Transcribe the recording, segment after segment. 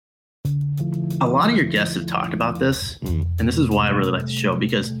A lot of your guests have talked about this, and this is why I really like the show,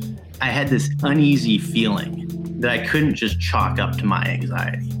 because I had this uneasy feeling that I couldn't just chalk up to my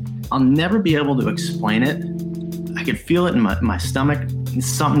anxiety. I'll never be able to explain it. I could feel it in my stomach, and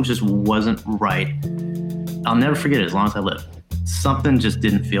something just wasn't right. I'll never forget it as long as I live. Something just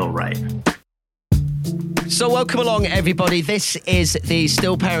didn't feel right. So welcome along, everybody. This is the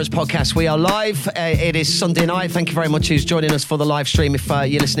Still Parents podcast. We are live. It is Sunday night. Thank you very much who's joining us for the live stream. If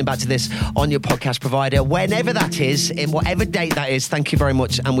you're listening back to this on your podcast provider, whenever that is, in whatever date that is, thank you very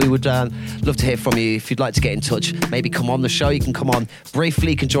much. And we would love to hear from you. If you'd like to get in touch, maybe come on the show. You can come on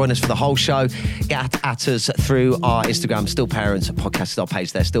briefly. You can join us for the whole show. Get at us through our Instagram, Still Parents Podcast, our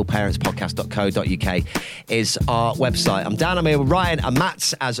page there. stillparentspodcast.co.uk is our website. I'm Dan. I'm here with Ryan and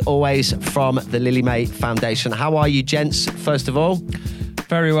Matt, as always, from the Lily Mae Foundation. How are you, gents, first of all?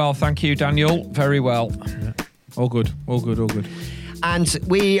 Very well, thank you, Daniel. Very well. All good. And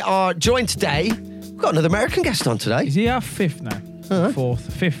we are joined today. We've got another American guest on today. Is he our fifth now?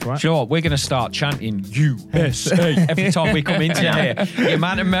 Fifth, right? Sure, we're going to start chanting USA every time we come into here. The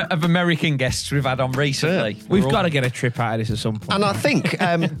amount of American guests we've had on recently. Yeah. We've got to get a trip out of this at some point. And I think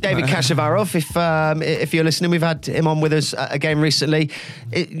David Kashavarov, if you're listening, we've had him on with us again recently.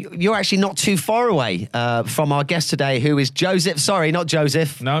 You're actually not too far away from our guest today, who is Joseph. Sorry, not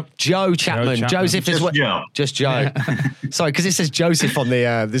Joseph. No. Joe Chapman. Joseph just is what? Joe. Just Joe. Sorry, because it says Joseph on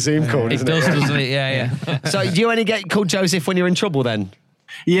the Zoom call, It doesn't does, doesn't it? Yeah. So do you only get called Joseph when you're in trouble then?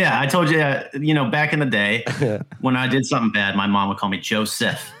 Yeah, I told you, back in the day, when I did something bad, my mom would call me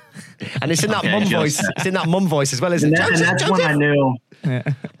Joseph. And it's in that mum voice. Joseph. It's in that mum voice as well, isn't it? And that's Joseph. when I knew.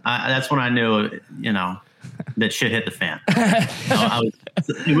 That's when I knew, that shit hit the fan.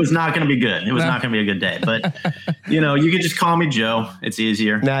 It was not going to be good. It was not going to be a good day. But you could just call me Joe. It's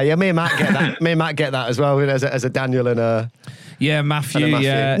easier. No, yeah, me and Matt get that. Me and Matt get that as well as a Daniel and a. Yeah, Matthew.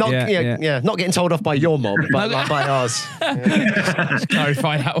 Yeah, not getting told off by your mom, but like by ours. Let's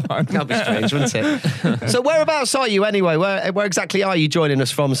clarify that one. That'd be strange, wouldn't it? So whereabouts are you anyway? Where exactly are you joining us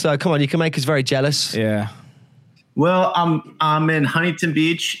from? So come on, you can make us very jealous. Yeah. Well, I'm in Huntington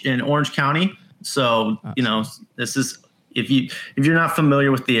Beach in Orange County. So this is if you're not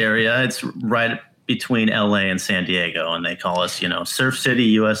familiar with the area, it's right between LA and San Diego, and they call us, Surf City,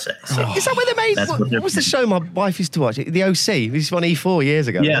 USA. So is that where they made? What was the show my wife used to watch? The OC. This was on E4 years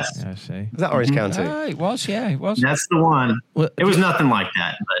ago. Yes. Yeah, I see. Was that Orange County? It was. Yeah, it was. That's the one. Well, it was nothing like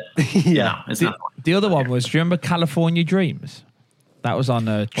that, but it's nothing. The other one was. Do you remember California Dreams? That was on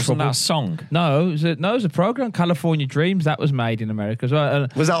Wasn't that a song? No, it was a program, California Dreams. That was made in America as well.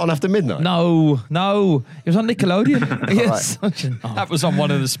 Was that on after midnight? No, it was on Nickelodeon. Yes, That was on one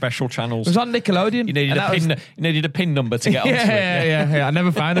of the special channels. It was on Nickelodeon. You needed a pin number to get onto it. Yeah. I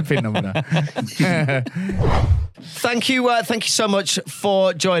never found a pin number. Thank you so much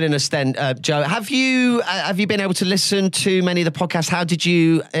for joining us then, Joe. Have you been able to listen to many of the podcasts? How did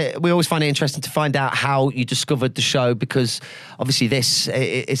you, we always find it interesting to find out how you discovered the show, because obviously this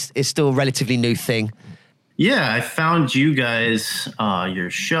is still a relatively new thing. Yeah, I found you guys,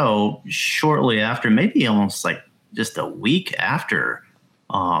 your show shortly after, maybe almost like just a week after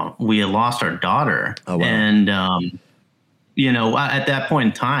we had lost our daughter. Oh, wow. And, at that point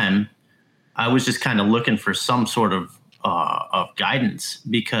in time, I was just kind of looking for some sort of guidance,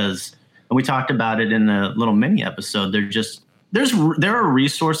 because, and we talked about it in a little mini episode. There are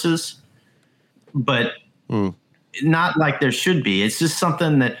resources, but not like there should be. It's just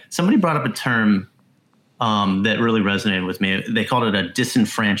something that somebody brought up a term that really resonated with me. They called it a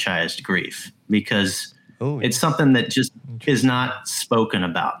disenfranchised grief, because it's something that just is not spoken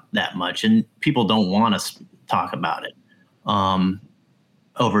about that much, and people don't want to talk about it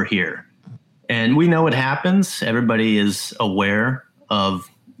over here. And we know it happens. Everybody is aware of,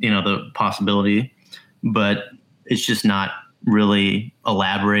 the possibility, but it's just not really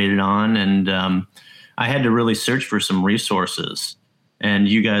elaborated on. And I had to really search for some resources. And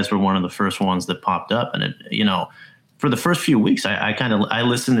you guys were one of the first ones that popped up. And, for the first few weeks, I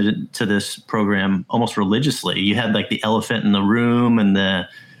listened to this program almost religiously. You had like the elephant in the room and the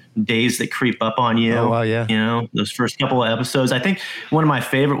days that creep up on you. Oh, wow, yeah. Those first couple of episodes. I think one of my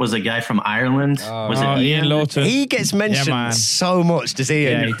favorite was a guy from Ireland. Was it Ian Lawton? He gets mentioned so much, does he?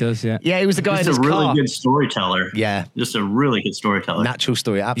 Yeah, he does, yeah. Yeah, he was the guy in his car. Just a really good storyteller. Yeah. Just a really good storyteller. Natural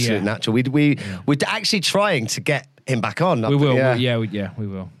story, absolute natural. We're actually trying to get him back on. We will. We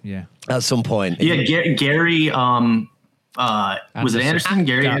will. Yeah. At some point. Yeah, Gary... was it Anderson?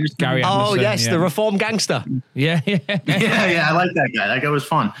 Gary Anderson? Gary Anderson. Oh, yes, the reform gangster. Yeah. Yeah, I like that guy. That guy was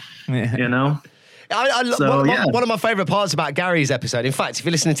fun. One of my favourite parts about Gary's episode, in fact, if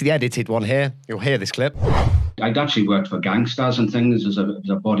you're listening to the edited one here, you'll hear this clip. I'd actually worked for gangsters and things as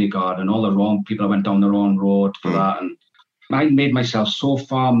a bodyguard, and all the wrong people went down the wrong road for that. And I made myself so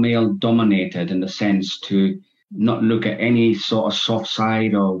far male dominated in the sense to not look at any sort of soft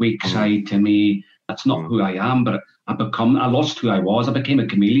side or weak side to me. That's not who I am, but I lost who I was. I became a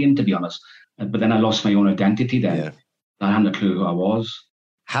chameleon, to be honest. But then I lost my own identity then. Yeah. I hadn't a clue who I was.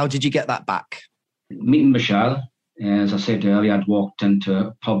 How did you get that back? Meeting Michelle. As I said earlier, I'd walked into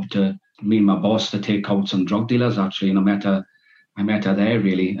a pub to meet my boss to take out some drug dealers, actually, and I met her there,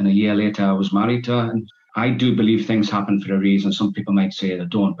 really. And a year later, I was married to her. And I do believe things happen for a reason. Some people might say they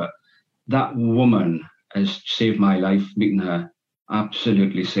don't, but that woman has saved my life. Meeting her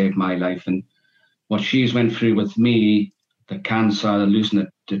absolutely saved my life. And what she's went through with me, the cancer, losing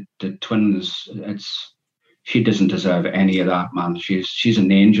the twins, she doesn't deserve any of that, man. She's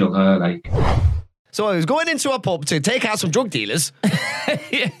an angel, her, like. So I was going into a pub to take out some drug dealers.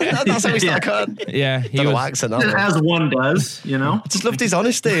 That's how we started. Yeah, he was accent, as one does, you know. I just loved his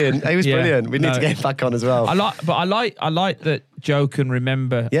honesty, and he was brilliant. We need to get him back on as well. I like that Joe can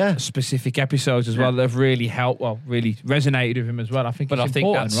remember specific episodes as well that have really helped, really resonated with him as well. I think it's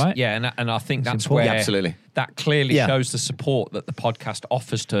important, right? Yeah, and I think that's where absolutely that clearly shows the support that the podcast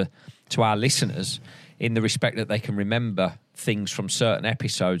offers to our listeners, in the respect that they can remember things from certain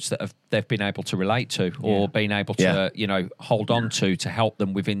episodes that they've been able to relate to or been able to hold on to help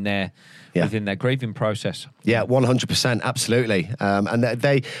them within their grieving process. Yeah, 100%, absolutely. And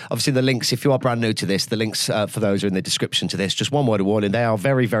they obviously, the links, if you are brand new to this, the links for those are in the description to this. Just one word of warning, they are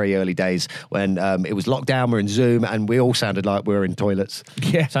very, very early days when it was lockdown, we're in Zoom, and we all sounded like we were in toilets.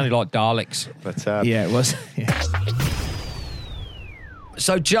 Yeah, sounded like Daleks. But yeah, it was.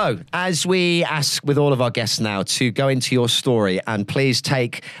 So, Joe, as we ask with all of our guests now to go into your story, and please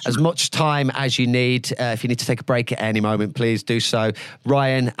take as much time as you need. If you need to take a break at any moment, please do so.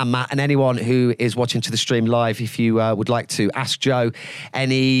 Ryan and Matt and anyone who is watching to the stream live, if you would like to ask Joe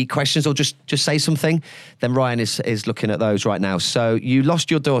any questions or just say something, then Ryan is looking at those right now. So you lost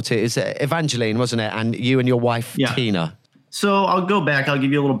your daughter, is Evangeline, wasn't it? And you and your wife, Tina. So I'll go back. I'll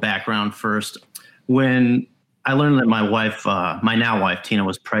give you a little background first. When I learned that my wife, my now wife, Tina,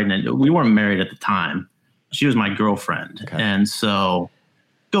 was pregnant. We weren't married at the time. She was my girlfriend. Okay. And so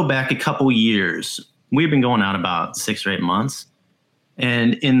go back a couple years. We've been going out about 6 or 8 months.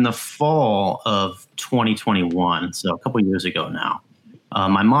 And in the fall of 2021, so a couple years ago now,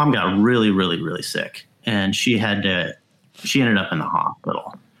 my mom got really, really, really sick. And she ended up in the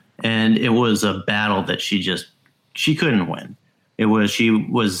hospital. And it was a battle that she couldn't win. She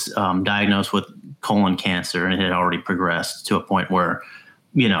was diagnosed with colon cancer, and it had already progressed to a point where,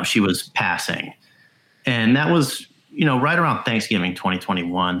 she was passing. And that was, right around Thanksgiving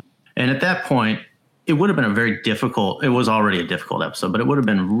 2021. And at that point, it would have been it was already a difficult episode, but it would have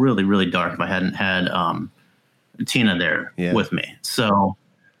been really, really dark if I hadn't had Tina there with me. So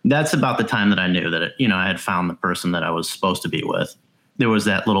that's about the time that I knew that, I had found the person that I was supposed to be with. There was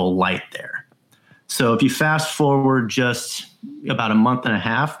that little light there. So if you fast forward just about a month and a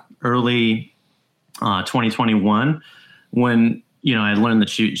half, early 2021, when I learned that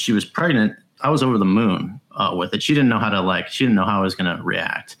she was pregnant, I was over the moon with it. She didn't know how I was going to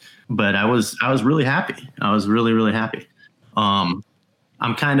react, but I was really happy. I was really, really happy. I'm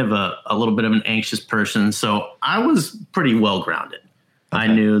kind of a little bit of an anxious person, so I was pretty well grounded. Okay. I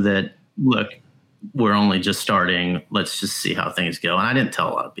knew that, look, we're only just starting. Let's just see how things go. And I didn't tell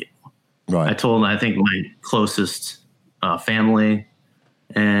a lot of people. Right. I told, I think, my closest family,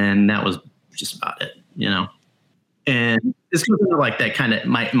 and that was just about it, And it's kind of like that kind of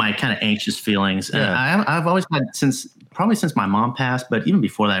my kind of anxious feelings. Yeah. And I've always had since my mom passed, but even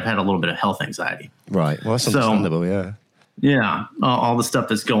before that, I've had a little bit of health anxiety. Right. Well, that's understandable. Yeah. All the stuff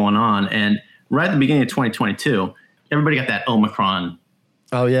that's going on, and right at the beginning of 2022, everybody got that Omicron.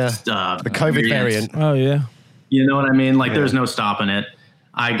 Oh yeah. The COVID variant. Oh yeah. You know what I mean? Like there's no stopping it.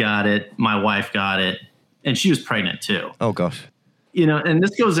 I got it. My wife got it, and she was pregnant too. Oh gosh. And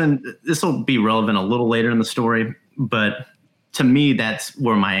this will be relevant a little later in the story, but to me, that's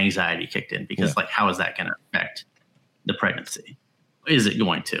where my anxiety kicked in because how is that going to affect the pregnancy? Is it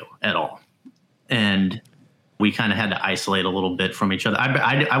going to at all? And we kind of had to isolate a little bit from each other.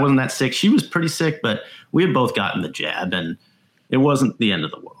 I wasn't that sick. She was pretty sick, but we had both gotten the jab, and it wasn't the end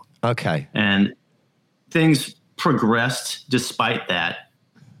of the world. Okay. And things progressed despite that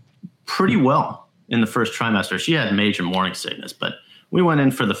pretty well in the first trimester. She had major morning sickness, but we went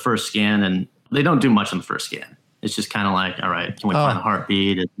in for the first scan, and they don't do much on the first scan. It's just kind of like, all right, can we find the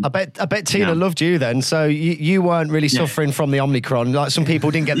heartbeat? I bet Tina loved you then. So you weren't really suffering from the Omicron. Like some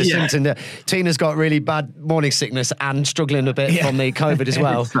people didn't get the symptoms. Tina's got really bad morning sickness and struggling a bit from the COVID as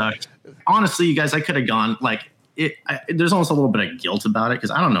well. Honestly, you guys, I could have gone, like, there's almost a little bit of guilt about it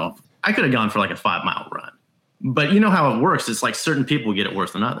because I don't know. I could have gone for like a 5-mile run. But you know how it works. It's like certain people get it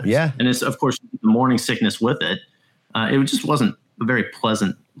worse than others. Yeah. And it's, of course, the morning sickness with it. It just wasn't a very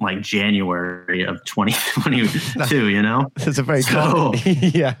pleasant, like, January of 2022, you know? It's a very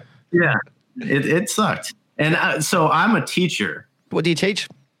yeah. Yeah. It sucked. And so I'm a teacher. What do you teach?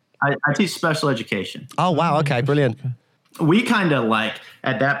 I teach special education. Oh, wow. Okay, brilliant. We kind of like,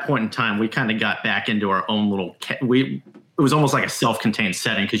 at that point in time, we kind of got back into our own little, it was almost like a self-contained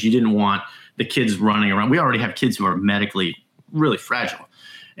setting because you didn't want the kids running around. We already have kids who are medically really fragile,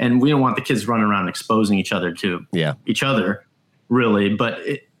 and we don't want the kids running around exposing each other to each other, really. But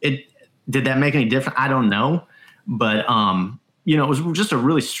it did that make any difference? I don't know. But, you know, it was just a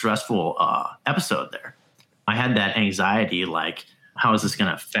really stressful episode there. I had that anxiety, like, how is this going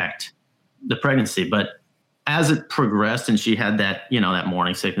to affect the pregnancy? But as it progressed and she had that, you know, that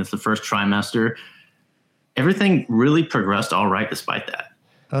morning sickness, the first trimester, everything really progressed all right despite that.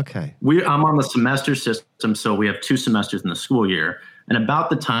 Okay. I'm on the semester system, so we have 2 semesters in the school year. And about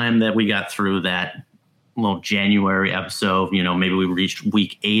the time that we got through that little January episode, you know, maybe we reached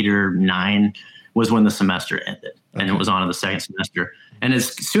week 8 or 9 was when the semester ended. And it was on to the second semester. And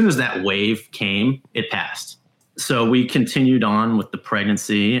as soon as that wave came, it passed. So we continued on with the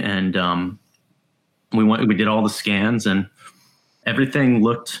pregnancy, and we did all the scans, and everything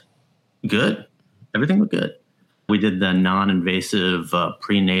looked good. Everything looked good. We did the non-invasive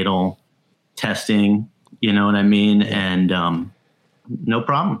prenatal testing, you know what I mean? And no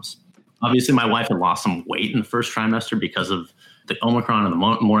problems. Obviously, my wife had lost some weight in the first trimester because of the Omicron and the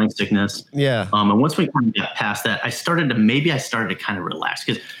morning sickness. Yeah. And once we kind of got past that, I started to kind of relax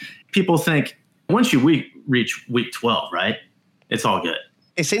because people think once you reach week 12, right, it's all good.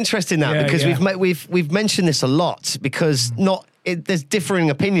 It's interesting that because we've mentioned this a lot because there's differing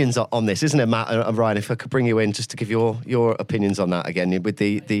opinions on this, isn't it, Matt and Ryan? If I could bring you in just to give your opinions on that again with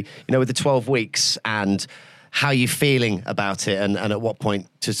the with the 12 weeks and how you're feeling about it and at what point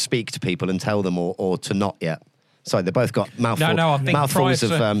to speak to people and tell them or to not yet. Sorry, they both got mouthfuls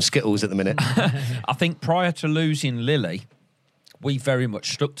of Skittles at the minute. I think prior to losing Lily, we very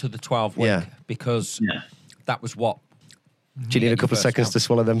much stuck to the 12-week because that was what. Do you need a couple of seconds to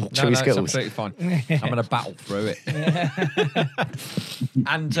swallow them chewy Skittles? It's absolutely fine. I'm going to battle through it.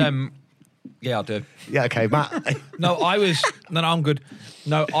 And, I do. Yeah, okay, Matt. No, I'm good.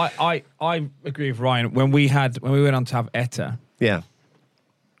 No, I agree with Ryan. When we went on to have Etta, the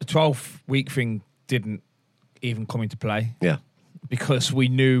 12-week thing didn't even come into play. Yeah. Because we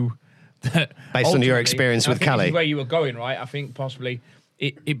knew that... Based on your experience with Callie. Where you were going, right? I think possibly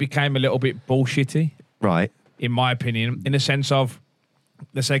it became a little bit bullshitty. Right. In my opinion, in the sense of,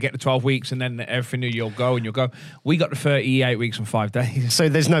 let's say get to 12 weeks and then everything new, you'll go. We got to 38 weeks and 5 days. So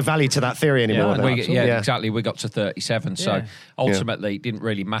there's no value to that theory anymore. Exactly. We got to 37. So ultimately, it didn't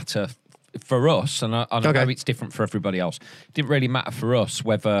really matter for us. And I know it's different for everybody else. It didn't really matter for us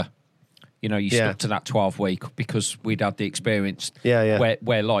whether, you stuck to that 12-week because we'd had the experience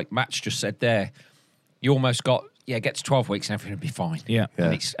where, like Matt's just said there, you almost got, get to 12 weeks and everything will be fine. Yeah.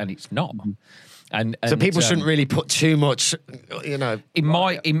 And it's not. And so people shouldn't really put too much, In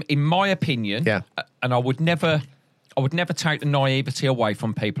my opinion, and I would never take the naivety away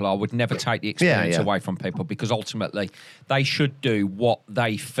from people. I would never take the experience away from people because ultimately they should do what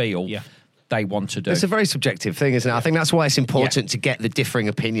they feel they want to do. It's a very subjective thing, isn't it? I think that's why it's important to get the differing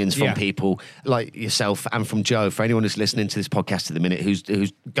opinions from people like yourself and from Joe. For anyone who's listening to this podcast at the minute who's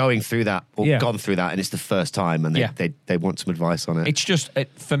going through that or gone through that and it's the first time and they want some advice on it. It's just,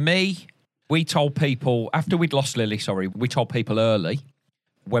 for me... We told people, after we'd lost Lily, we told people early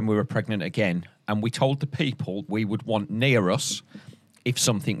when we were pregnant again, and we told the people we would want near us if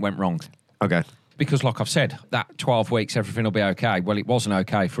something went wrong. Okay. Because like I've said, that 12 weeks, everything will be okay. Well, it wasn't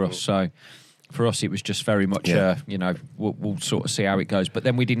okay for us, so for us it was just very much, we'll sort of see how it goes. But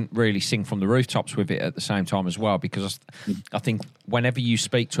then we didn't really sing from the rooftops with it at the same time as well, because I think whenever you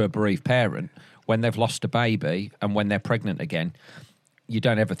speak to a bereaved parent, when they've lost a baby and when they're pregnant again, you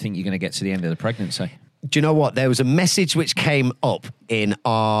don't ever think you're going to get to the end of the pregnancy. Do you know what? There was a message which came up in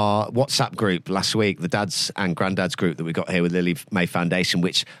our WhatsApp group last week, the dads and granddads group that we got here with Lily May Foundation,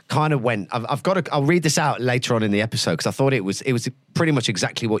 which kind of went. I'll read this out later on in the episode because I thought it was pretty much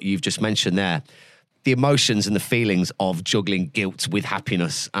exactly what you've just mentioned there. The emotions and the feelings of juggling guilt with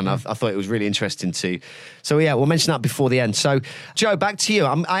happiness. And I thought it was really interesting too. So we'll mention that before the end. So Joe, back to you.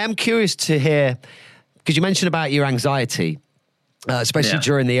 I am curious to hear, because you mentioned about your anxiety. Especially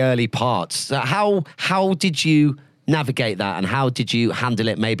during the early parts. How did you navigate that and how did you handle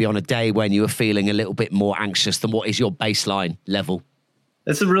it maybe on a day when you were feeling a little bit more anxious than what is your baseline level?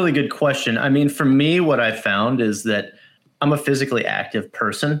 That's a really good question. I mean, for me, what I found is that I'm a physically active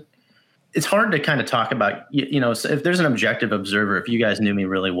person. It's hard to kind of talk about, so if there's an objective observer, if you guys knew me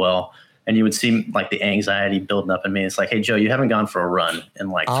really well and you would see like the anxiety building up in me, it's like, hey, Joe, you haven't gone for a run in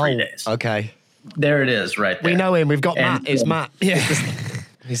like 3 days. Okay. There it is right there. We know him. We've got Matt. It's Matt. Yeah.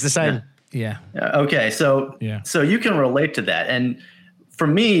 He's the same. Yeah. Okay. So you can relate to that. And for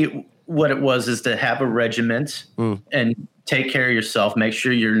me, what it was is to have a regiment and take care of yourself. Make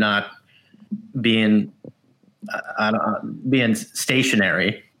sure you're not being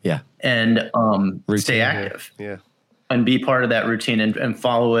stationary. Yeah. And stay active. Yeah. And be part of that routine and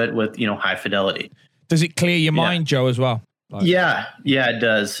follow it with, high fidelity. Does it clear your mind, Joe, as well? Yeah, it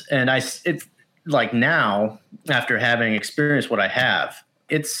does. And it's like now, after having experienced what I have,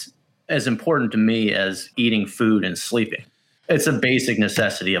 it's as important to me as eating food and sleeping. It's a basic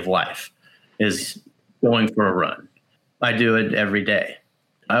necessity of life, is going for a run. I do it every day.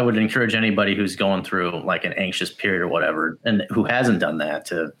 I would encourage anybody who's going through like an anxious period or whatever, and who hasn't done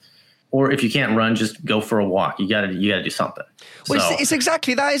that or if you can't run, just go for a walk. You gotta do something. Well, it's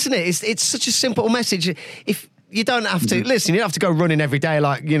exactly that, isn't it? It's such a simple message. If you don't have to listen, you don't have to go running every day,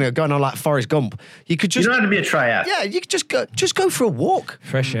 like, going on like Forrest Gump. You could just. You don't have to be a triathlete. Yeah, you could just go for a walk.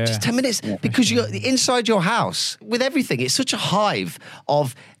 Fresh air. Just 10 minutes. Yeah, because you're inside your house with everything. It's such a hive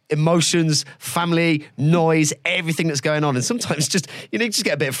of emotions, family, noise, everything that's going on. And sometimes you need to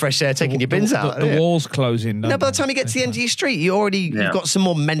get a bit of fresh air taking your bins out. The walls closing. No, by the time you get to the end of your street, you've got some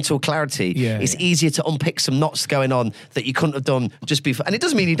more mental clarity. Yeah, it's easier to unpick some knots going on that you couldn't have done just before. And it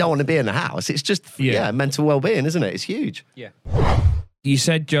doesn't mean you don't want to be in the house. It's just, mental well-being, isn't it? It's huge. Yeah. You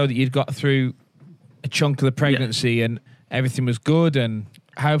said, Joe, that you'd got through a chunk of the pregnancy and everything was good. And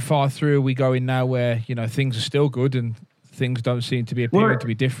how far through are we going now where, things are still good and things don't seem to be appearing to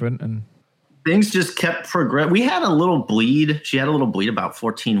be different, and things just kept progressing. We had a little bleed. She had a little bleed about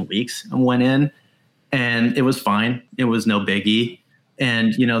 14 weeks and went in, and it was fine. It was no biggie.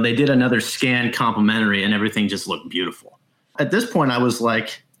 And, they did another scan complimentary and everything just looked beautiful. At this point, I was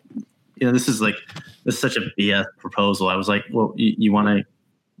like, this is such a BS proposal. I was like, well, you want to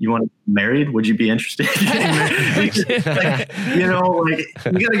get married? Would you be interested? You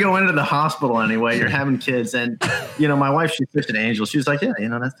got to go into the hospital anyway. You're having kids. And, my wife, she's such an angel. She was like, yeah,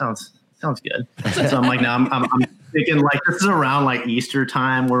 that sounds good. So I'm like, no, I'm thinking like, this is around like Easter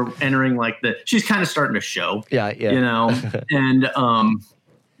time. We're entering like she's kind of starting to show, and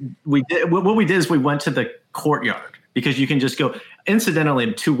what we did is we went to the courtyard because you can just go.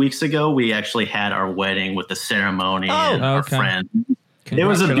 Incidentally, 2 weeks ago, we actually had our wedding with the ceremony and our friends. It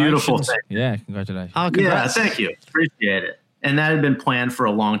was a beautiful thing. Yeah, congratulations. Oh, congrats. Yeah, thank you. Appreciate it. And that had been planned for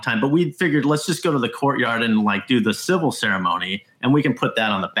a long time. But we figured, let's just go to the courtyard and like do the civil ceremony, and we can put that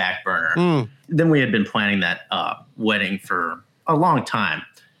on the back burner. Then we had been planning that wedding for a long time,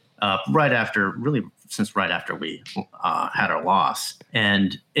 since right after we had our loss.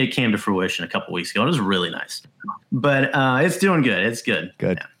 And it came to fruition a couple weeks ago. It was really nice. But it's doing good. It's good.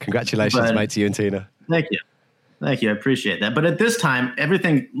 Good. Yeah. Congratulations, mate, to you and Tina. Thank you. Thank you. I appreciate that. But at this time,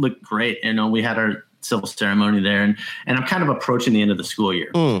 everything looked great. We had our civil ceremony there, and I'm kind of approaching the end of the school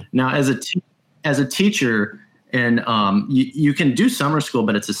year. Now, as a teacher, and you can do summer school,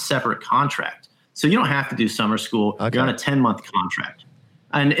 but it's a separate contract. So you don't have to do summer school. Okay. You're on a 10-month contract.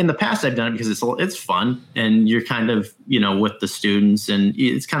 And in the past, I've done it because it's fun, and you're kind of, with the students, and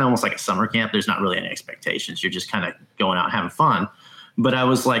it's kind of almost like a summer camp. There's not really any expectations. You're just kind of going out and having fun. But I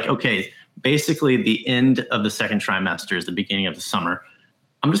was like, okay, basically the end of the second trimester is the beginning of the summer.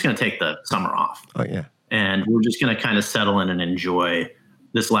 I'm just going to take the summer off. Oh, yeah. And we're just going to kind of settle in and enjoy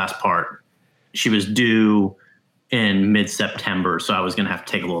this last part. She was due in mid-September, so I was going to have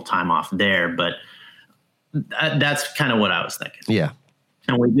to take a little time off there. But that's kind of what I was thinking. Yeah.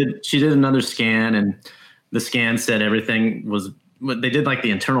 And she did another scan, and the scan said everything was, they did like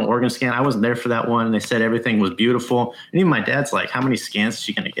the internal organ scan. I wasn't there for that one. And they said everything was beautiful. And even my dad's like, how many scans is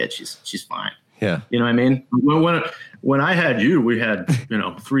she going to get? She's fine. Yeah. You know what I mean? When I had you, we had,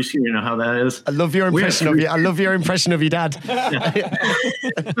 3 scans. You know how that is? I love your impression of you. I love your impression of your dad.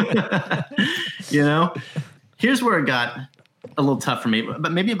 Here's where it got a little tough for me,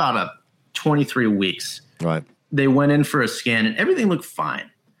 but maybe about 23 weeks. Right. They went in for a scan and everything looked fine,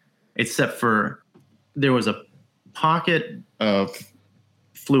 except for there was a pocket of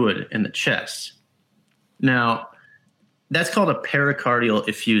fluid in the chest. Now, that's called a pericardial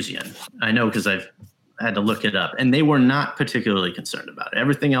effusion. I know because I've had to look it up, and they were not particularly concerned about it.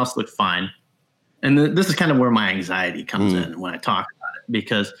 Everything else looked fine. And this is kind of where my anxiety comes in when I talk about it,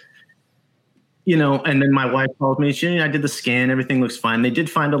 because and then my wife called me. I did the scan. Everything looks fine. They did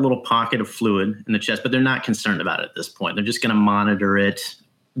find a little pocket of fluid in the chest, but they're not concerned about it at this point. They're just going to monitor it.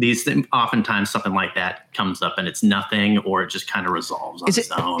 These things, oftentimes something like that comes up and it's nothing, or it just kind of resolves on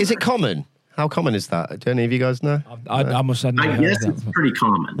its own. Is it common? How common is that? Do any of you guys know? I must admit, I guess it's pretty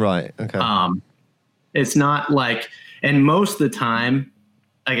common. Right. Okay. It's not like, and most of the time,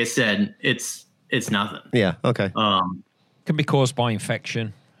 like I said, it's nothing. Yeah. Okay. Can be caused by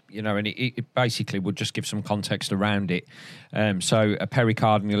infection. And it basically would just give some context around it. So a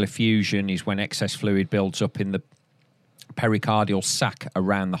pericardial effusion is when excess fluid builds up in the pericardial sac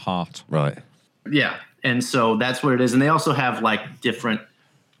around the heart. Right. Yeah. And so that's what it is. And they also have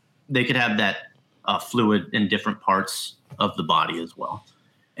they could have that fluid in different parts of the body as well.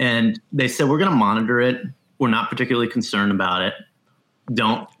 And they said, we're going to monitor it. We're not particularly concerned about it.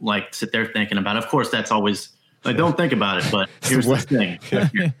 Don't sit there thinking about it. Of course, that's always, don't think about it, but here's the thing.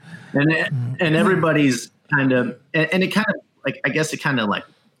 And everybody's kind of, and it kind of I guess it kind of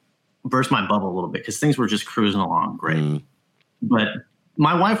burst my bubble a little bit because things were just cruising along great. But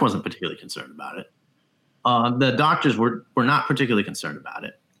my wife wasn't particularly concerned about it. The doctors were not particularly concerned about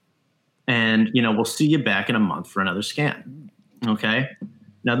it. And, we'll see you back in a month for another scan. Okay.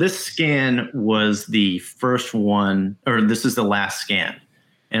 Now this scan was the first one, or this is the last scan,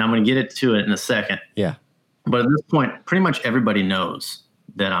 and I'm going to get to it in a second. Yeah. But at this point, pretty much everybody knows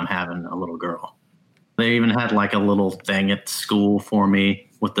that I'm having a little girl. They even had a little thing at school for me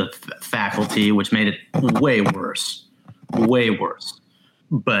with the faculty, which made it way worse.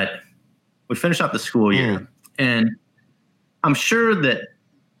 But we finished up the school year, and I'm sure that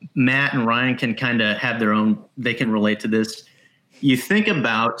Matt and Ryan can kind of have their own, they can relate to this. You think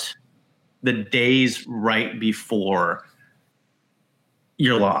about the days right before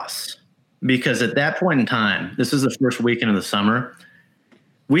your loss, because at that point in time, this is the first weekend of the summer.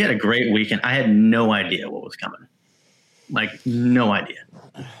 We had a great weekend. I had no idea what was coming. No idea.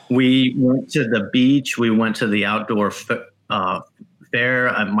 We went to the beach. We went to the outdoor fair.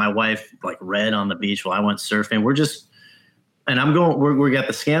 My wife read on the beach while I went surfing. We got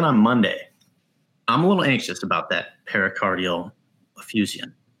the scan on Monday. I'm a little anxious about that pericardial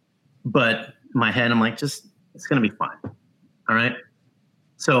effusion, but my head, I'm it's going to be fine. All right.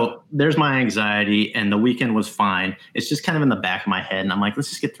 So there's my anxiety, and the weekend was fine. It's just kind of in the back of my head, and I'm let's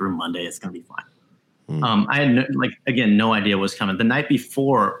just get through Monday. It's going to be fine. I had no idea what was coming. The night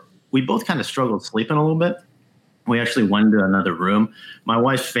before, we both kind of struggled sleeping a little bit. We actually went into another room. My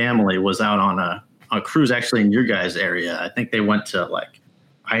wife's family was out on a cruise, actually in your guys' area. I think they went to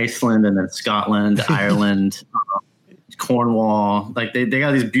Iceland and then Scotland, Ireland, Cornwall. They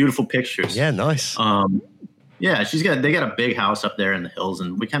got these beautiful pictures. Yeah, nice. Yeah, they got a big house up there in the hills,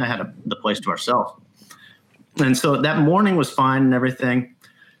 and we kind of had the place to ourselves. And so that morning was fine and everything.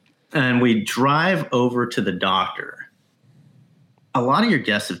 And we drive over to the doctor. A lot of your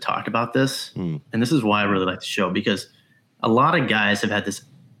guests have talked about this, and this is why I really like the show, because a lot of guys have had this.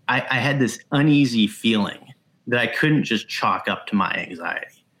 I had this uneasy feeling that I couldn't just chalk up to my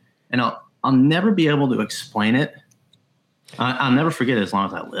anxiety, and I'll never be able to explain it. I'll never forget it as long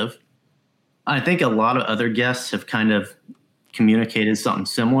as I live. I think a lot of other guests have kind of communicated something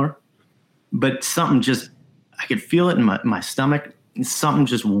similar, but something just, I could feel it in my stomach. Something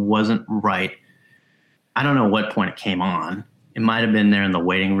just wasn't right. I don't know what point it came on. It might have been there in the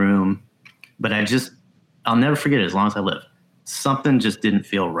waiting room, but I'll never forget it as long as I live. Something just didn't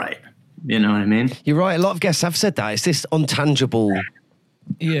feel right. You know what I mean? You're right. A lot of guests have said that. It's this untangible.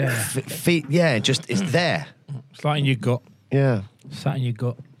 Yeah. It's there. It's in your gut. Yeah. Sat in your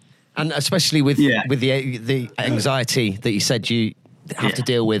gut. And especially with the anxiety that you said you have to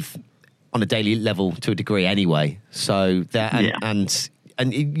deal with on a daily level to a degree anyway. So and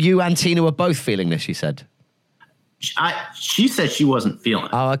you and Tina were both feeling this, you said. She said she wasn't feeling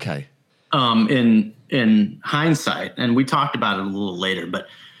it. Oh, okay. In hindsight, and we talked about it a little later, but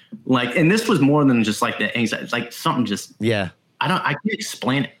and this was more than just the anxiety. Something just I can't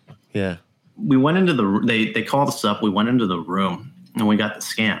explain it. Yeah. We went into they called us up. We went into the room and we got the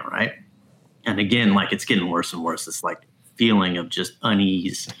scan, right? And again, it's getting worse and worse. This feeling of just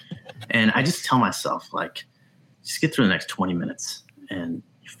unease. And I just tell myself, just get through the next 20 minutes and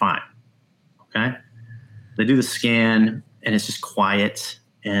you're fine. Okay. They do the scan and it's just quiet.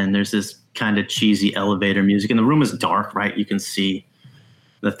 And there's this kind of cheesy elevator music and the room is dark, right? You can see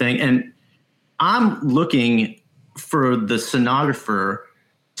the thing. And I'm looking for the sonographer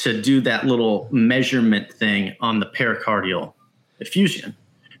to do that little measurement thing on the pericardial effusion,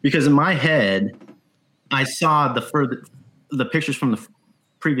 because in my head, I saw the pictures from the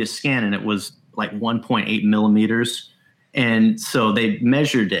previous scan and it was 1.8 millimeters. And so they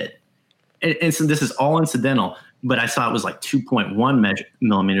measured it and so this is all incidental, but I saw it was like 2.1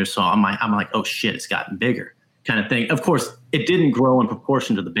 millimeters. So I'm like, oh shit, it's gotten bigger kind of thing. Of course, it didn't grow in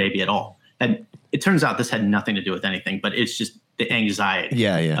proportion to the baby at all. And it turns out this had nothing to do with anything, but it's just the anxiety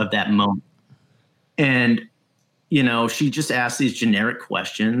of that moment. And, you know, she just asked these generic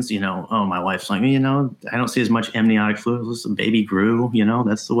questions, you know, oh, my wife's like, you know, I don't see as much amniotic fluid as the baby grew, you know,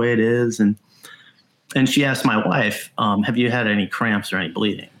 that's the way it is. And she asked my wife, have you had any cramps or any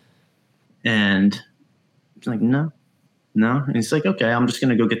bleeding? And she's like, no. And he's like, okay, I'm just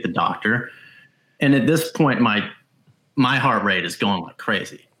going to go get the doctor. And at this point, my heart rate is going like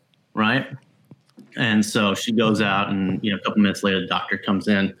crazy, right? And so she goes out, and, you know, a couple minutes later, the doctor comes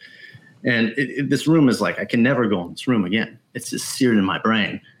in. And this room is like, I can never go in this room again. It's just seared in my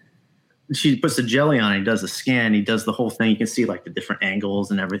brain. She puts the jelly on, he does the scan, he does the whole thing. You can see like the different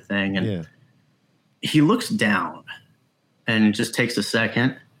angles and everything. And he looks down and just takes a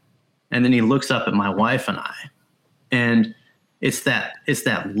second. And then he looks up at my wife and I. And it's that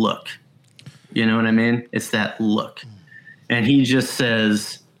look. You know what I mean? It's that look. And he just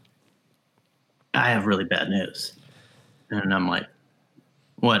says, I have really bad news. And I'm like,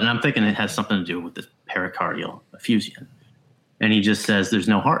 what? And I'm thinking it has something to do with the pericardial effusion. And he just says, there's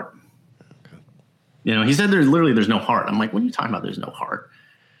no heart. You know, he said there's no heart. I'm like, what are you talking about? There's no heart.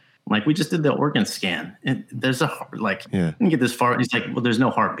 I'm like, we just did the organ scan. And there's a heart. Like, let me get this far. He's like, well, there's no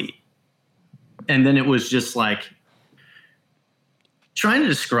heartbeat. And then it was just like, trying to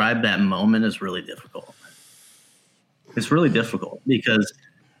describe that moment is really difficult. It's really difficult because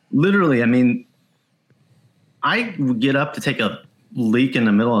literally, I mean, I would get up to take a leak in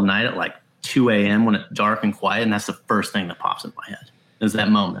the middle of the night at like 2 a.m. when it's dark and quiet, and that's the first thing that pops in my head is that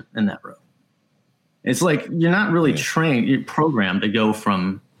moment in that room. It's like you're not really trained, you're programmed to go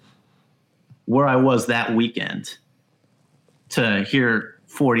from where I was that weekend to here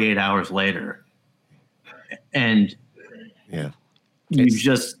 48 hours later. And you've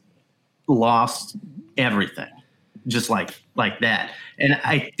just lost everything, just like that. And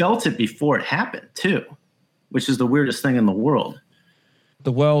I felt it before it happened too, which is the weirdest thing in the world.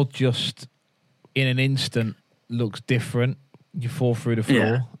 The world just in an instant looks different. You fall through the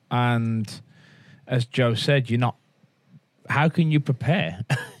floor. And as Joe said, how can you prepare?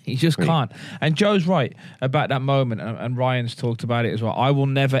 You just can't. And Joe's right about that moment. And Ryan's talked about it as well. I will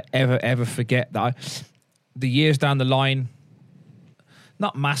never, ever, ever forget that. The years down the line,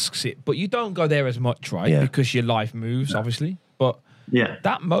 not masks it, but you don't go there as much, right? Because your life moves, obviously. But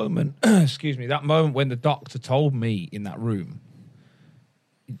that moment, that moment when the doctor told me in that room,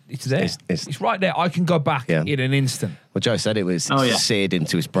 it's there. It's right there. I can go back in an instant. Well, Joe said it was seared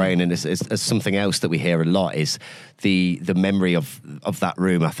into his brain, and it's something else that we hear a lot is the memory of that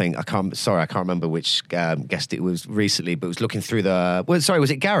room. I can't remember which guest it was recently, but it was looking through was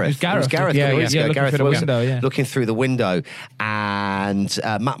it Gareth? It was Gareth. Looking through the window, and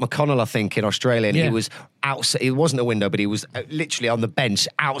Matt McConnell, I think, in Australia, and he was outside. It wasn't a window, but he was literally on the bench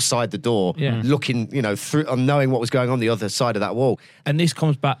outside the door, looking, you know, through, knowing what was going on the other side of that wall. And this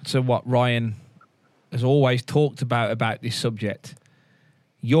comes back to what Ryan has always talked about this subject.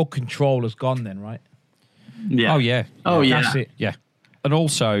 Your control has gone then, right? Yeah. Oh, yeah. That's it. Yeah. And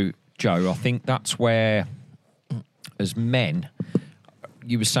also, Joe, I think that's where, as men,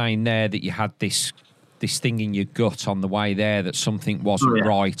 you were saying there that you had this thing in your gut on the way there that something wasn't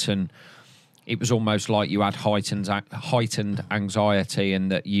right, and it was almost like you had heightened anxiety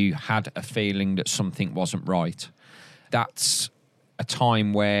and that you had a feeling that something wasn't right. That's a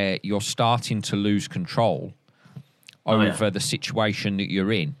time where you're starting to lose control over the situation that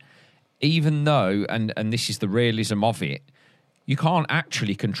you're in, even though, and this is the realism of it, you can't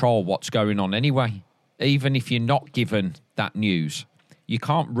actually control what's going on anyway. Even if you're not given that news, you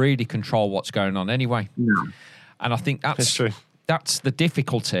can't really control what's going on anyway. No. And I think that's true. That's the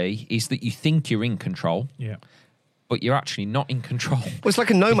difficulty, is that you think you're in control. Yeah. But you're actually not in control. Well, it's like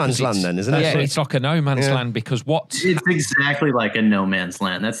a no man's land then, isn't it? Yeah, it's like a no man's land because it's exactly like a no man's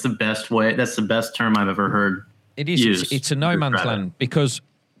land. That's the best way. That's the best term I've ever heard. It is. It's a no man's land because,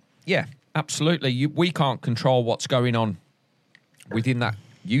 absolutely. We can't control what's going on within that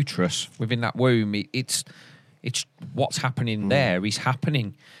uterus, within that womb. It's what's happening there is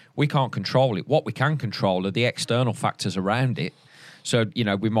happening. We can't control it. What we can control are the external factors around it. So, you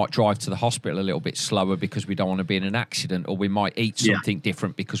know, we might drive to the hospital a little bit slower because we don't want to be in an accident, or we might eat something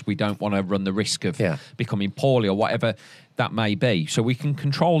different because we don't want to run the risk of becoming poorly or whatever that may be. So we can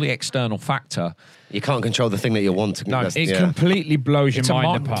control the external factor. You can't control the thing that you want to. No, it completely blows your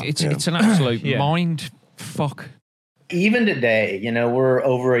mind apart. It's an absolute mind fuck. Even today, you know, we're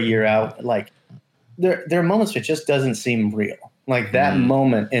over a year out. Like, there are moments where it just doesn't seem real. Like that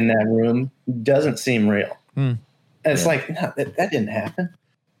moment in that room doesn't seem real. And it's like, no, that didn't happen.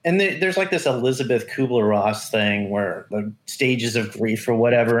 And there's like this Elizabeth Kubler-Ross thing where the stages of grief or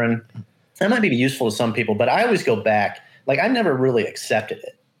whatever, and that might be useful to some people, but I always go back. Like I never really accepted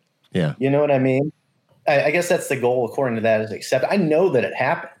it. Yeah. You know what I mean? I guess that's the goal according to that is accept. I know that it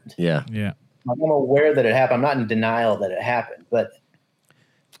happened. Yeah. Yeah. I'm aware that it happened. I'm not in denial that it happened, but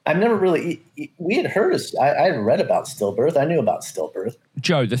I've never really. We had heard. I had read about stillbirth. I knew about stillbirth.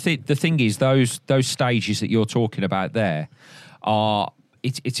 Joe, the thing is, those stages that you're talking about there are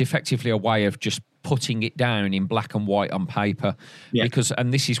it's effectively a way of just putting it down in black and white on paper. Yeah. Because,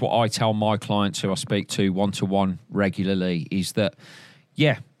 and this is what I tell my clients who I speak to one-to-one regularly, is that,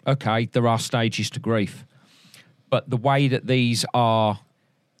 yeah, okay, there are stages to grief, but the way that these are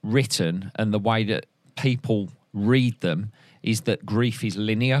written and the way that people read them is that grief is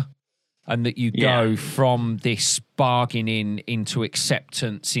linear, and that you go from this bargaining into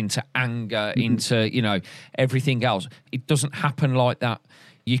acceptance, into anger, into, everything else. It doesn't happen like that.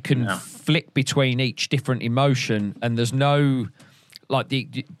 You can flick between each different emotion, and there's no, like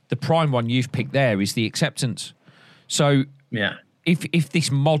the prime one you've picked there is the acceptance. So if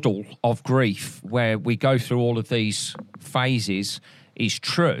this model of grief where we go through all of these phases is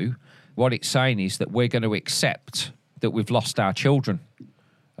true, what it's saying is that we're going to accept that we've lost our children.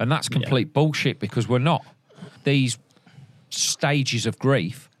 And that's complete bullshit, because we're not. These stages of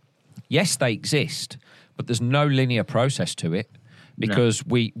grief, yes, they exist, but there's no linear process to it, because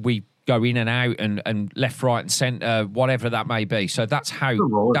we go in and out and left, right, and centre, whatever that may be. So that's how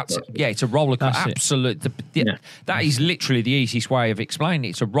it's a roller coaster. Absolutely, that is literally the easiest way of explaining it.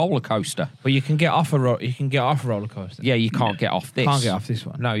 It's a roller coaster. But you can get off a roller coaster. Yeah, you can't get off this. Can't get off this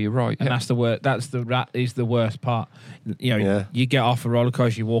one. No, you're right. And that's the worst. That is the worst part. You get off a roller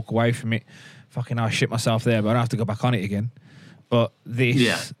coaster, you walk away from it. Fucking, I shit myself there, but I don't have to go back on it again. But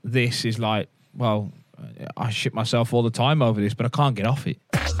this is like, well, I shit myself all the time over this, but I can't get off it.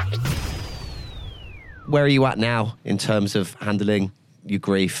 Where are you at now in terms of handling your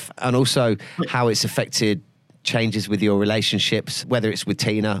grief, and also how it's affected changes with your relationships, whether it's with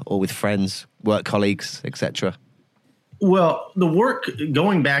Tina or with friends, work colleagues, etc.? Well, the work,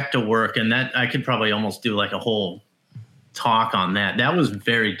 going back to work, and that I could probably almost do like a whole talk on that. That was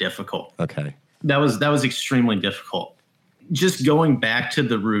very difficult. Okay. That was extremely difficult. Just going back to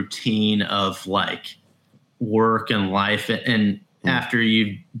the routine of like work and life, and after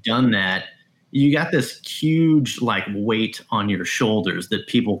you've done that, you got this huge like weight on your shoulders that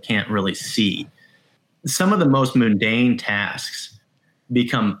people can't really see. Some of the most mundane tasks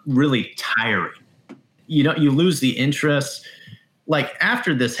become really tiring. You lose the interest. Like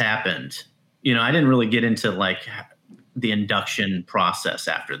after this happened, I didn't really get into like the induction process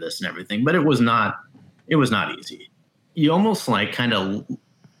after this and everything, but it was not easy. You almost like kind of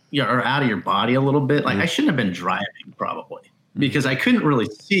are out of your body a little bit. Like I shouldn't have been driving probably, because I couldn't really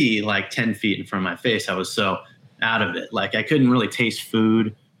see like 10 feet in front of my face. I was so out of it. Like I couldn't really taste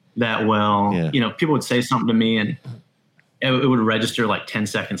food that well. Yeah. People would say something to me and it would register like 10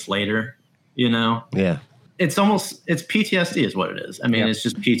 seconds later, Yeah. It's PTSD is what it is. I mean, it's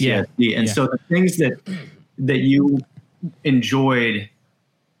just PTSD. Yeah. And so the things that you enjoyed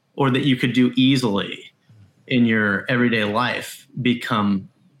or that you could do easily in your everyday life become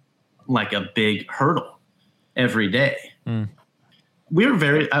like a big hurdle every day. We were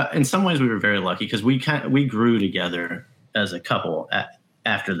very, in some ways we were very lucky, because we grew together as a couple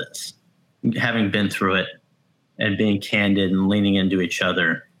after this, having been through it and being candid and leaning into each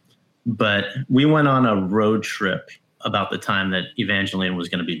other. But we went on a road trip about the time that Evangeline was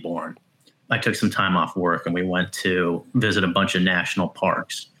going to be born. I took some time off work and we went to visit a bunch of national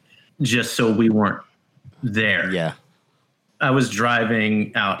parks just so we weren't there. Yeah. I was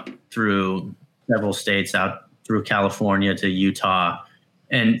driving out through several states, out through California to Utah,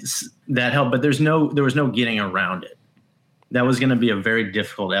 and that helped. But there was no getting around it. That was going to be a very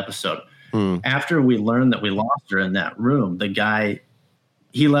difficult episode. After we learned that we lost her in that room, the guy,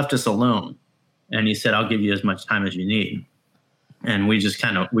 he left us alone, and he said, "I'll give you as much time as you need." And we just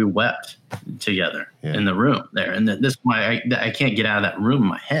we wept together in the room there. And this why I can't get out of that room in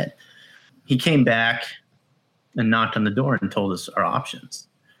my head. He came back and knocked on the door and told us our options.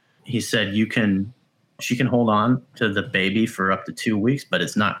 He said, she can hold on to the baby for up to 2 weeks, but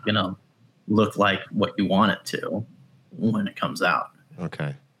it's not going to look like what you want it to when it comes out.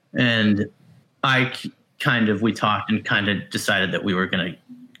 Okay. And we talked and kind of decided that we were going to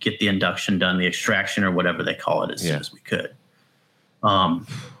get the induction done, the extraction or whatever they call it, as soon as we could. And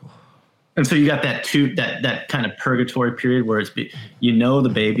so you got that kind of purgatory period where it's,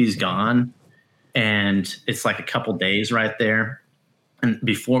 the baby's gone, and it's like a couple days right there. And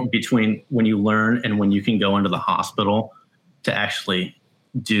between when you learn and when you can go into the hospital to actually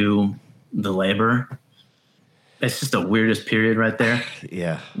do the labor, it's just the weirdest period right there.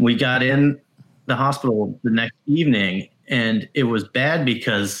 Yeah. We got in the hospital the next evening, and it was bad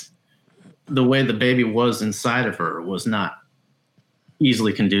because the way the baby was inside of her was not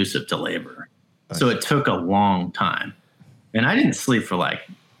easily conducive to labor. So it took a long time. And I didn't sleep for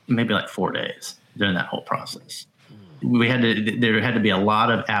maybe 4 days during that whole process. There had to be a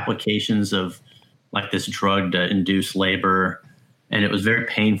lot of applications of this drug to induce labor, and it was very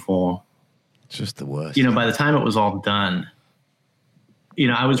painful. It's just the worst. By the time it was all done,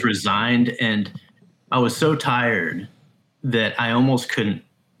 I was resigned, and I was so tired that I almost couldn't.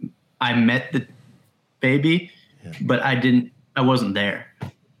 I met the baby, but I wasn't there.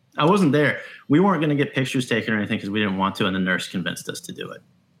 We weren't going to get pictures taken or anything because we didn't want to, and the nurse convinced us to do it.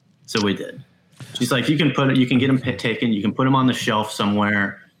 So we did. She's like, you can get them taken, you can put them on the shelf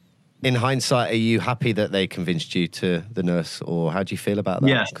somewhere. In hindsight, are you happy that they convinced you to the nurse, or how do you feel about that?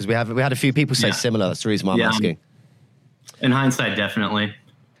 Yeah. Because we had a few people say similar. That's the reason why I'm asking. In hindsight, definitely.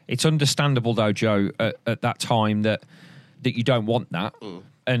 It's understandable though, Joe, at that time that you don't want that.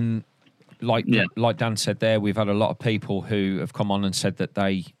 And like Dan said there, we've had a lot of people who have come on and said that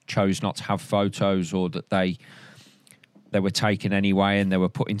they chose not to have photos, or that they were taken anyway and they were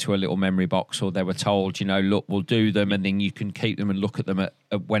put into a little memory box, or they were told, look, we'll do them and then you can keep them and look at them at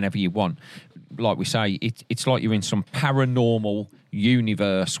whenever you want. Like we say, it's like you're in some paranormal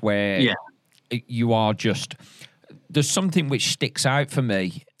universe where you are just... There's something which sticks out for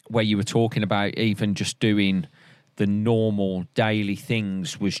me where you were talking about even just doing the normal daily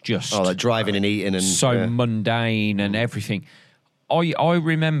things was just... like driving and eating and... So mundane and everything. I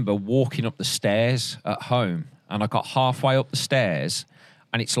remember walking up the stairs at home, and I got halfway up the stairs,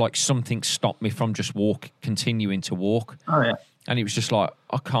 and it's like something stopped me from just continuing to walk. Oh, yeah. And it was just like,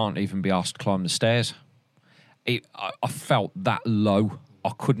 I can't even be asked to climb the stairs. I felt that low.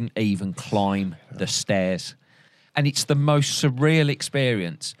 I couldn't even climb the stairs. And it's the most surreal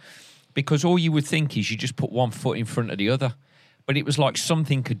experience, because all you would think is you just put one foot in front of the other. But it was like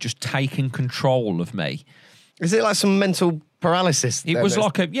something had just taken control of me. Is it like some mental paralysis? It was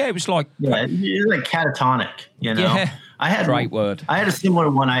like it was like catatonic, Yeah. Great word. I had a similar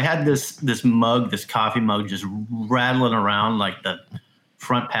one. I had this coffee mug just rattling around like the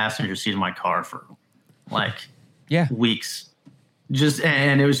front passenger seat of my car for weeks.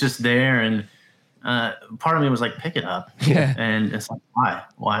 And it was just there, and part of me was like, pick it up. Yeah. And it's like,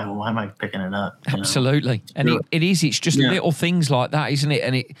 why am I picking it up? Absolutely. And it's just little things like that, isn't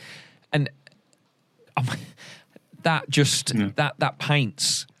it? That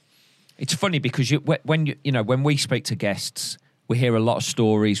paints. It's funny because when we speak to guests, we hear a lot of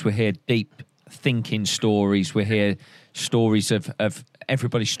stories. We hear deep thinking stories. We hear stories of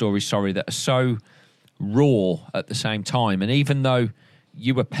everybody's stories, that are so raw at the same time. And even though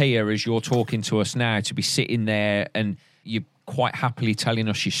you appear, as you're talking to us now, to be sitting there and you're quite happily telling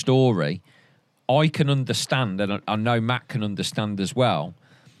us your story, I can understand, and I know Matt can understand as well,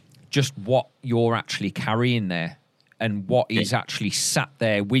 just what you're actually carrying there and what is actually sat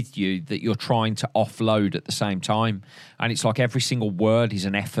there with you that you're trying to offload at the same time. And it's like every single word is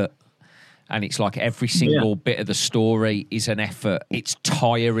an effort. And it's like every single bit of the story is an effort. It's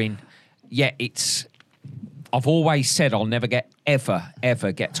tiring. Yet I've always said I'll never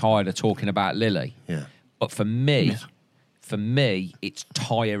ever get tired of talking about Lily. Yeah. But for me, it's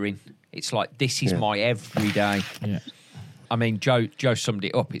tiring. It's like, this is my everyday. Yeah. I mean, Joe summed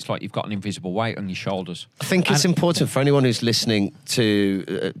it up. It's like you've got an invisible weight on your shoulders. I think it's important for anyone who's listening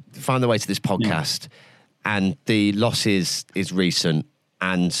to find their way to this podcast, and the loss is recent,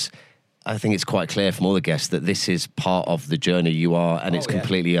 and I think it's quite clear from all the guests that this is part of the journey you are, and it's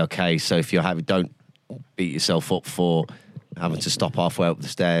completely okay. So if you're don't beat yourself up for having to stop halfway up the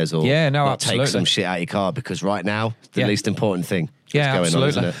stairs or not take some shit out of your car, because right now, the least important thing is going on,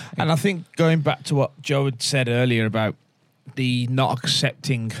 isn't it? And I think going back to what Joe had said earlier about the not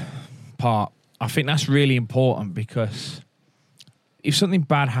accepting part, I think that's really important, because if something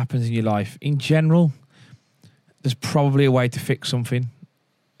bad happens in your life, in general, there's probably a way to fix something,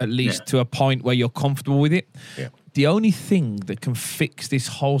 at least to a point where you're comfortable with it. Yeah. The only thing that can fix this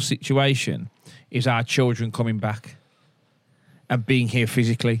whole situation is our children coming back and being here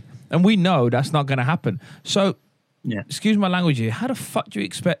physically. And we know that's not going to happen. So, excuse my language here, how the fuck do you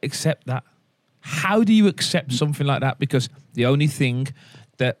accept that? How do you accept something like that? Because the only thing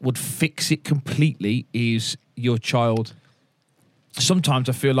that would fix it completely is your child. Sometimes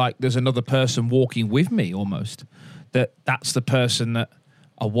I feel like there's another person walking with me almost. That's the person that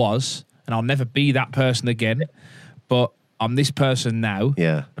I was, and I'll never be that person again, but I'm this person now.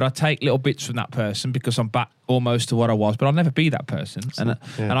 Yeah. But I take little bits from that person because I'm back almost to what I was, but I'll never be that person. And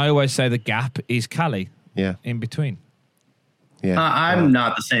I always say the gap is Cali. Yeah. In between. Yeah. I'm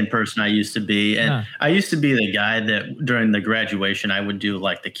not the same person I used to be. And I used to be the guy that during the graduation, I would do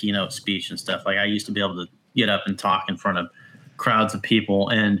like the keynote speech and stuff. Like I used to be able to get up and talk in front of crowds of people.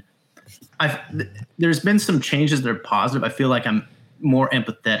 And there's been some changes that are positive. I feel like I'm more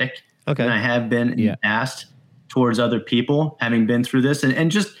empathetic than I have been in the past towards other people having been through this. And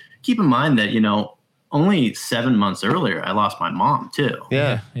just keep in mind that, only 7 months earlier, I lost my mom too.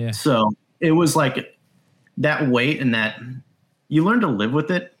 Yeah. So it was like that weight and that you learn to live with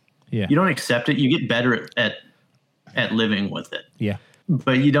it. Yeah. You don't accept it. You get better at living with it. Yeah.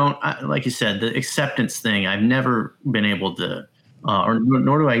 But you don't, like you said, the acceptance thing, I've never been able to,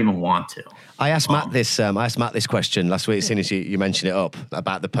 nor do I even want to. I asked Matt this question last week, as soon as you mentioned it up,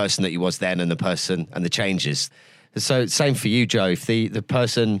 about the person that you was then and the person and the changes. So same for you, Joe. If the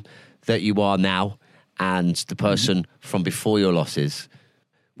person that you are now and the person from before your losses,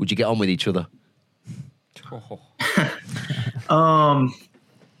 would you get on with each other?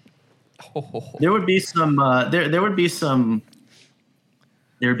 There would be some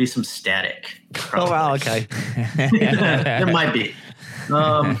there would be some static. Probably. Oh wow, okay. There might be.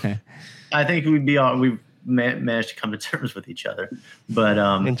 I think we've managed to come to terms with each other. But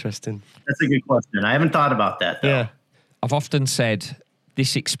interesting. That's a good question. I haven't thought about that though. Yeah. I've often said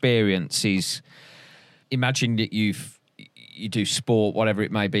this experience is, imagine that you do sport, whatever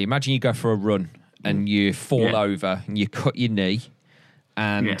it may be. Imagine you go for a run and you fall over and you cut your knee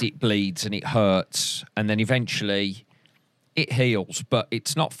and it bleeds and it hurts. And then eventually it heals, but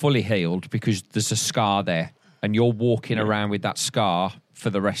it's not fully healed because there's a scar there and you're walking around with that scar for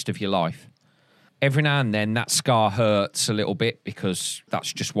the rest of your life. Every now and then that scar hurts a little bit because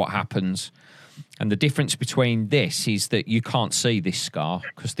that's just what happens. And the difference between this is that you can't see this scar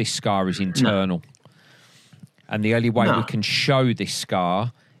because this scar is internal. No. And the only way we can show this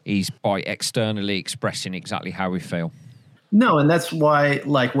scar is by externally expressing exactly how we feel. No, and that's why,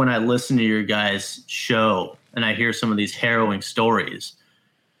 like, when I listen to your guys' show and I hear some of these harrowing stories,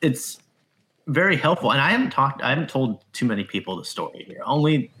 it's very helpful. And I haven't told too many people the story here.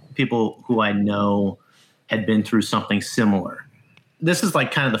 Only people who I know had been through something similar. This is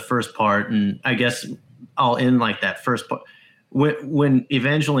like kind of the first part, and I guess I'll end like that first part. When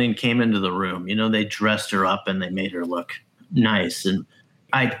Evangeline came into the room, they dressed her up and they made her look nice. And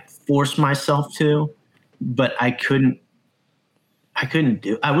I forced myself to, but I couldn't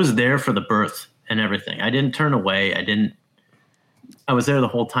do. I was there for the birth and everything. I didn't turn away. I was there the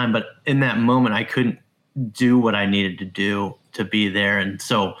whole time, but in that moment I couldn't do what I needed to do to be there. And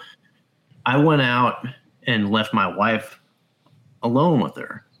so I went out and left my wife alone with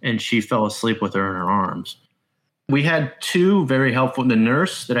her, and she fell asleep with her in her arms. We had two very helpful, the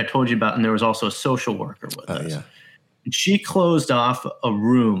nurse that I told you about, and there was also a social worker with us. Yeah. She closed off a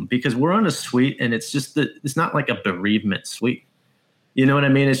room because we're on a suite, and it's not like a bereavement suite. You know what I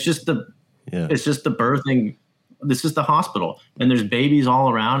mean? It's just the birthing. This is the hospital, and there's babies all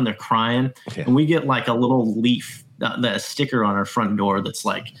around, and they're crying. Yeah. And we get like a little leaf, that sticker on our front door that's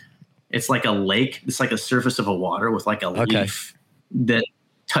like, it's like a lake. It's like a surface of a water with like a leaf that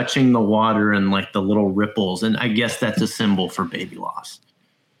touching the water and like the little ripples. And I guess that's a symbol for baby loss.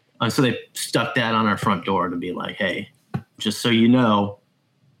 So they stuck that on our front door to be like, hey, just so you know,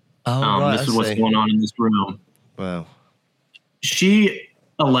 this is what's going on in this room. Wow. She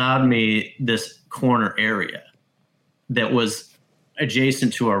allowed me this corner area that was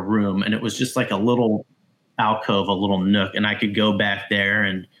adjacent to our room. And it was just like a little alcove, a little nook. And I could go back there,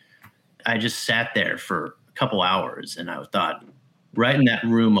 and I just sat there for a couple hours. And I thought, right in that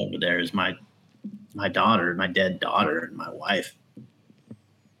room over there is my daughter, my dead daughter, and my wife.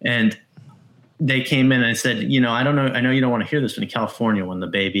 And they came in and I said, I don't know. I know you don't want to hear this, but in California, when the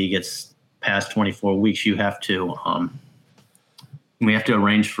baby gets past 24 weeks, you have to, we have to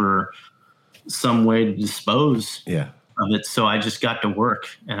arrange for some way to dispose of it. So I just got to work,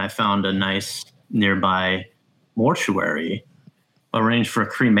 and I found a nice nearby mortuary, arranged for a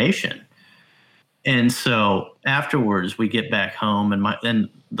cremation. And so afterwards we get back home, and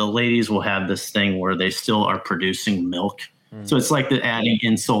the ladies will have this thing where they still are producing milk. So it's like the adding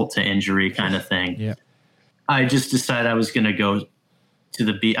insult to injury kind of thing. Yeah. I just decided I was going to go to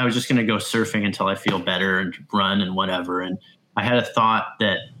the beach. I was just going to go surfing until I feel better and run and whatever. And I had a thought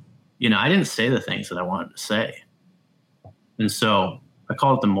that, I didn't say the things that I wanted to say. And so I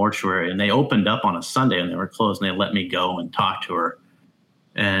called it the mortuary, and they opened up on a Sunday and they were closed, and they let me go and talk to her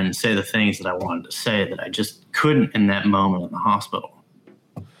and say the things that I wanted to say that I just couldn't in that moment in the hospital.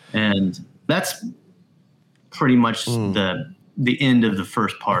 And that's pretty much the end of the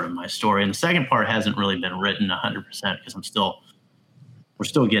first part of my story. And the second part hasn't really been written 100% because we're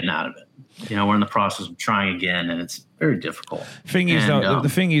still getting out of it. We're in the process of trying again, and it's very difficult. The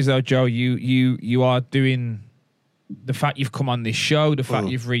thing is though, Joe, you are doing the fact you've come on this show, the fact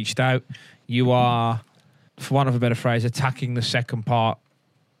you've reached out, you are, for want of a better phrase, attacking the second part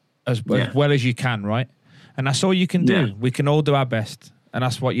as well as you can, right? And that's all you can do. Yeah. We can all do our best, and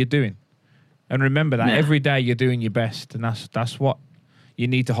that's what you're doing. And remember that every day you're doing your best, and that's what you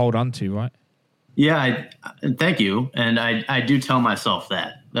need to hold on to, right? Yeah, thank you. And I do tell myself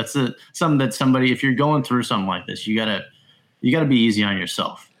that. That's something that somebody, if you're going through something like this, you gotta be easy on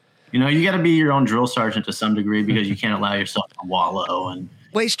yourself. You got to be your own drill sergeant to some degree because you can't allow yourself to wallow and.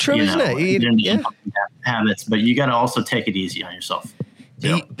 Well, it's true, isn't it? Habits, but you got to also take it easy on yourself.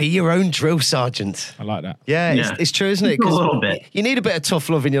 Be your own drill sergeant. I like that. Yeah. It's true, isn't it? A little bit. You need a bit of tough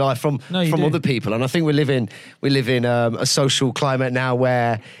love in your life from other people, and I think we live in a social climate now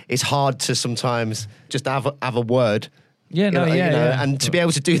where it's hard to sometimes just have a word. And to be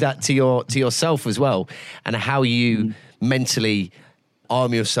able to do that to yourself as well, and how you mentally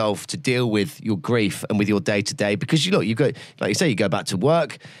arm yourself to deal with your grief and with your day to day, because you've got, like you say, you go back to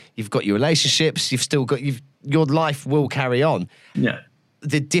work, you've got your relationships, your life will carry on. Yeah.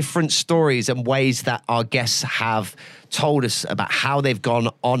 The different stories and ways that our guests have told us about how they've gone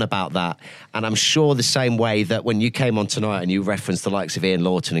on about that. And I'm sure the same way that when you came on tonight and you referenced the likes of Ian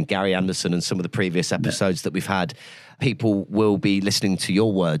Lawton and Gary Anderson and some of the previous episodes that we've had, people will be listening to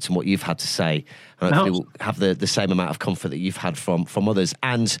your words and what you've had to say. And hopefully will have the same amount of comfort that you've had from others.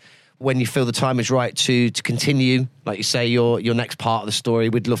 And when you feel the time is right to continue, like you say, your next part of the story,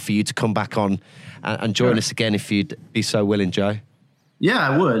 we'd love for you to come back on and join us again if you'd be so willing, Joe. Yeah,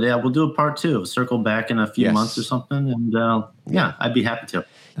 I would. Yeah, we'll do a part 2. Circle back in a few months or something. And I'd be happy to.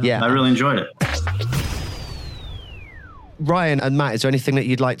 Yeah. I really enjoyed it. Ryan and Matt, is there anything that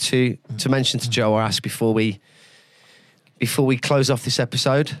you'd like to mention to Joe or ask before we close off this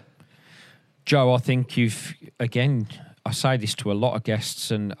episode? Joe, I think I say this to a lot of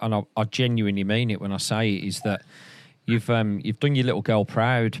guests, and I genuinely mean it when I say it, is that you've done your little girl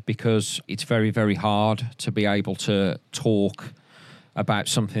proud, because it's very, very hard to be able to talk about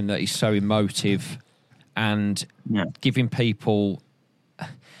something that is so emotive and giving people,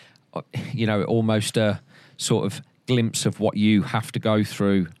 almost a sort of glimpse of what you have to go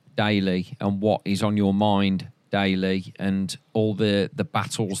through daily and what is on your mind daily, and all the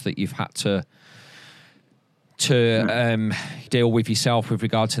battles that you've had to deal with yourself with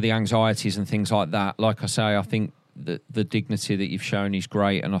regard to the anxieties and things like that. Like I say, I think that the dignity that you've shown is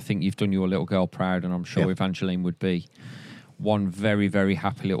great, and I think you've done your little girl proud, and I'm sure Evangeline would be one very, very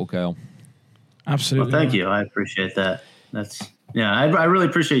happy little girl. Absolutely. Well, thank you. I appreciate that. I really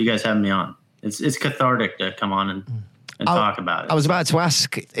appreciate you guys having me on. It's cathartic to come on and talk about it. I was about to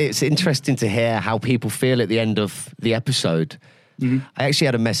ask, it's interesting to hear how people feel at the end of the episode. Mm-hmm. I actually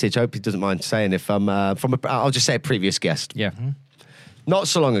had a message, I hope he doesn't mind saying, if I'm I'll just say a previous guest. Yeah. Mm-hmm. Not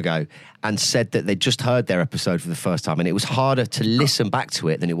so long ago, and said that they just heard their episode for the first time, and it was harder to listen back to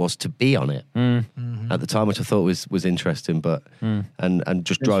it than it was to be on it at the time, which I thought was interesting, but and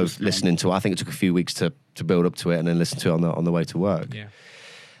just drove listening to it. I think it took a few weeks to build up to it and then listen to it on the way to work. Yeah.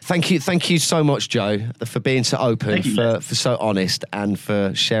 Thank you so much, Joe, for being so open, for so honest, and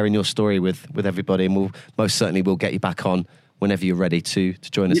for sharing your story with everybody. And we'll most certainly get you back on whenever you're ready to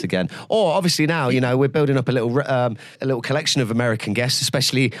join us again. Or obviously now, we're building up a little collection of American guests,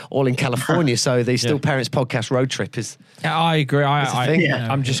 especially all in California. So the Still Parents podcast road trip is. Yeah, I agree.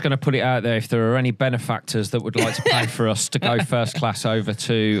 I'm just going to put it out there. If there are any benefactors that would like to pay for us to go first class over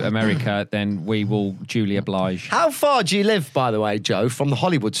to America, then we will duly oblige. How far do you live, by the way, Joe, from the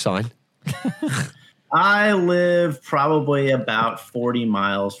Hollywood sign? I live probably about 40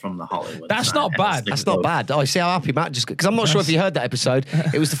 miles from the Hollywood. That's not bad. That's not bad. Oh, see how happy Matt just... Because I'm not sure if you heard that episode.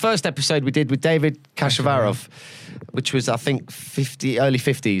 It was the first episode we did with David Kashavarov, which was, I think, early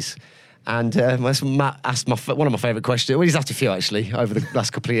 50s. And Matt asked one of my favourite questions. Well, he's asked a few, actually, over the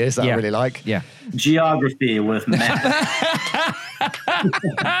last couple of years that I really like. Yeah. Geography with Matt.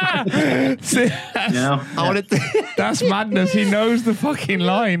 I wanted to... That's madness. He knows the fucking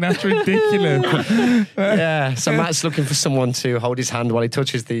line. That's ridiculous. Yeah. So Matt's looking for someone to hold his hand while he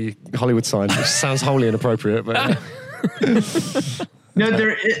touches the Hollywood sign, which sounds wholly inappropriate, but... No,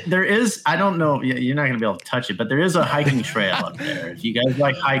 there is. I don't know. You're not going to be able to touch it, but there is a hiking trail up there. If you guys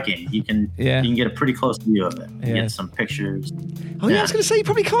like hiking, you can get a pretty close view of it. Get some pictures. Oh yeah, I was going to say you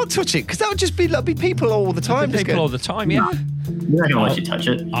probably can't touch it because that would be people all the time. People all the time, yeah. We're not going to let you touch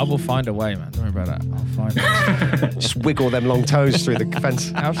it. I will find a way, man. Don't worry about that. I'll find it. Just wiggle them long toes through the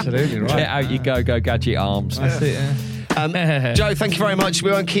fence. Absolutely right. Get out your go gadget arms. That's it, yeah. Joe, thank you very much.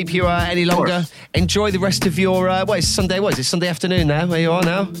 We won't keep you any longer. Enjoy the rest of your. It's Sunday. What is it? Sunday afternoon now. Where you are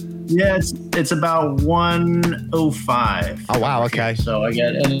now? Yeah, it's about 1:05. Oh wow. Okay. So I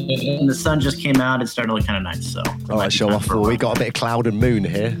get and the sun just came out. It's starting to look kind of nice. So all right, show off. We got a bit of cloud and moon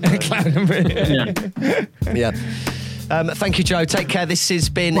here. Cloud and moon. Yeah. Thank you, Joe. Take care. This has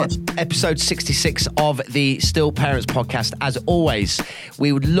been episode 66 of the Still Parents podcast. As always,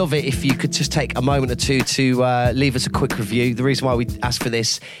 we would love it if you could just take a moment or two to leave us a quick review. The reason why we ask for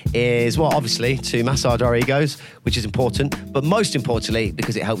this is, well, obviously, to massage our egos, which is important, but most importantly,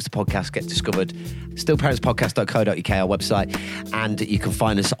 because it helps the podcast get discovered. Stillparentspodcast.co.uk, our website, and you can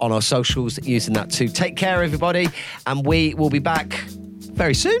find us on our socials using that too. Take care, everybody, and we will be back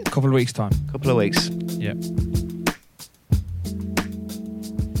very soon. Couple of weeks' time. Couple of weeks. Yeah.